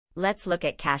Let's look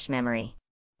at cache memory.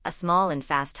 A small and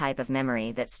fast type of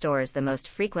memory that stores the most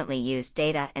frequently used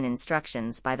data and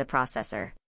instructions by the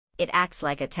processor. It acts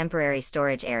like a temporary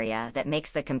storage area that makes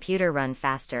the computer run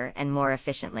faster and more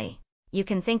efficiently. You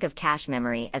can think of cache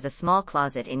memory as a small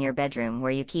closet in your bedroom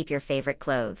where you keep your favorite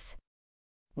clothes.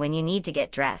 When you need to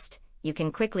get dressed, you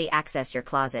can quickly access your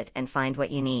closet and find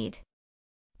what you need.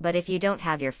 But if you don't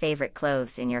have your favorite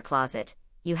clothes in your closet,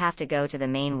 you have to go to the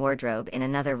main wardrobe in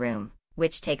another room,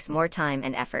 which takes more time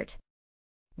and effort.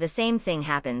 The same thing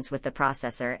happens with the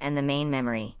processor and the main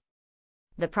memory.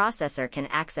 The processor can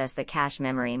access the cache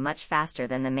memory much faster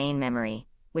than the main memory,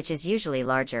 which is usually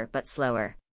larger but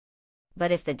slower.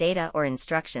 But if the data or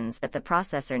instructions that the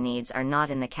processor needs are not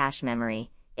in the cache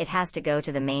memory, it has to go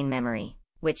to the main memory,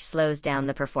 which slows down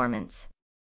the performance.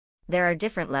 There are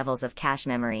different levels of cache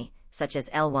memory, such as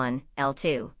L1,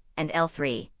 L2, and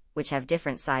L3, which have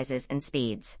different sizes and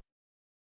speeds.